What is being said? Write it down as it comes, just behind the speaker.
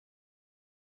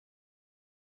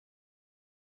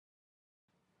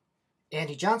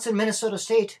Andy Johnson, Minnesota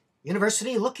State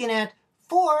University, looking at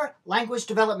 4 language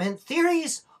development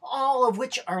theories, all of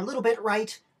which are a little bit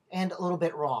right and a little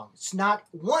bit wrong. It's not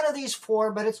one of these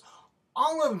 4, but it's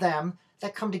all of them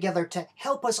that come together to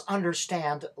help us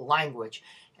understand language.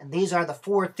 And these are the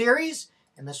 4 theories,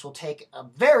 and this will take a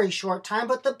very short time,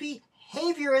 but the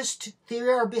Behaviorist theory,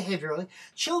 or behaviorally,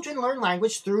 children learn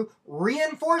language through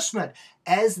reinforcement.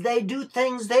 As they do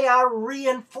things, they are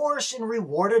reinforced and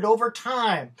rewarded over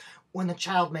time. When the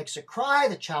child makes a cry,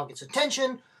 the child gets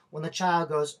attention. When the child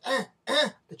goes,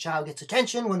 the child gets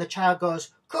attention. When the child goes,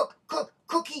 cook, cook,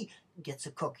 cookie, gets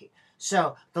a cookie.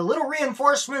 So the little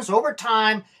reinforcements over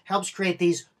time helps create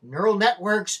these neural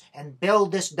networks and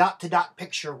build this dot-to-dot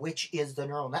picture, which is the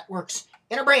neural networks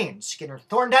in our brain. Skinner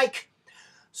Thorndike.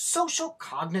 Social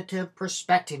cognitive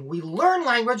perspective. We learn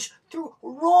language through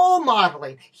role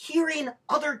modeling, hearing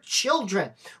other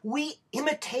children. We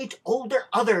imitate older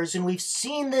others, and we've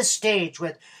seen this stage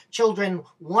with children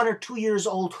 1 or 2 years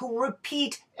old who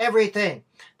repeat everything.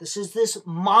 This is this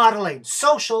modeling,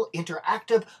 social,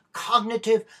 interactive,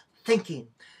 cognitive thinking.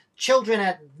 Children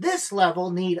at this level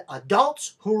need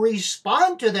adults who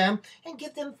respond to them and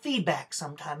give them feedback,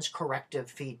 sometimes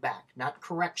corrective feedback, not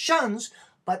corrections,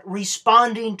 but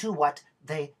responding to what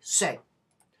they say.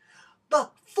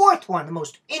 The 4th one, the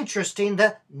most interesting,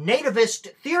 the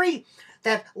Nativist Theory,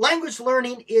 that language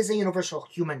learning is a universal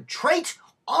human trait.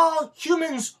 All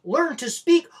humans learn to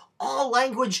speak. All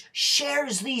language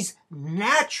shares these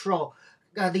natural,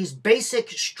 these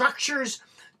basic structures.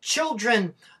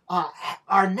 Children all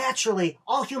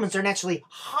humans are naturally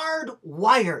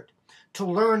hardwired to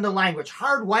learn the language,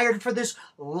 hardwired for this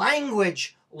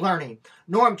language learning.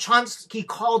 Noam Chomsky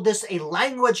called this a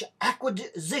language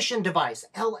acquisition device,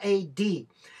 LAD,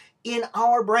 in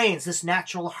our brains, this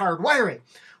natural hardwiring.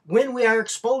 When we are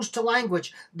exposed to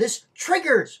language, this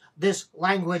triggers this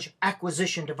language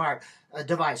acquisition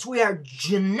device. We are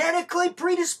genetically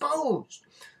predisposed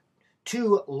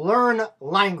to learn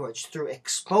language through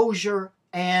exposure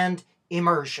and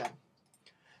immersion.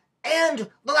 And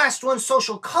the last one,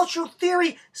 social cultural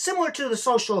theory, similar to the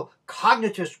social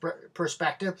cognitive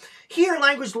perspective. Here,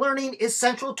 language learning is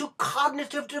central to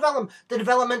cognitive development, the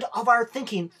development of our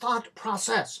thinking, thought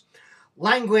process.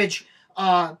 Language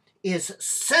is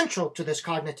central to this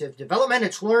cognitive development.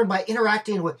 It's learned by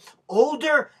interacting with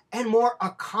older and more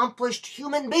accomplished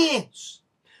human beings.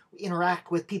 We interact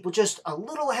with people just a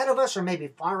little ahead of us or maybe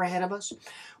far ahead of us.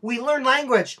 We learn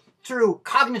language through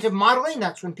cognitive modeling,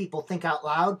 that's when people think out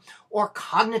loud, or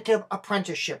cognitive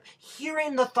apprenticeship,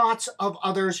 hearing the thoughts of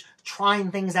others,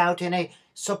 trying things out in a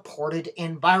supported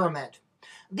environment.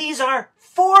 These are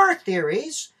 4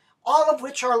 theories, all of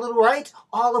which are a little right,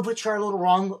 all of which are a little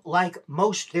wrong, like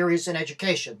most theories in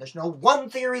education. There's no one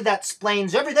theory that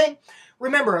explains everything.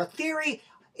 Remember, a theory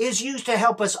is used to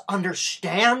help us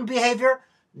understand behavior,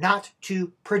 not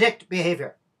to predict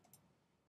behavior.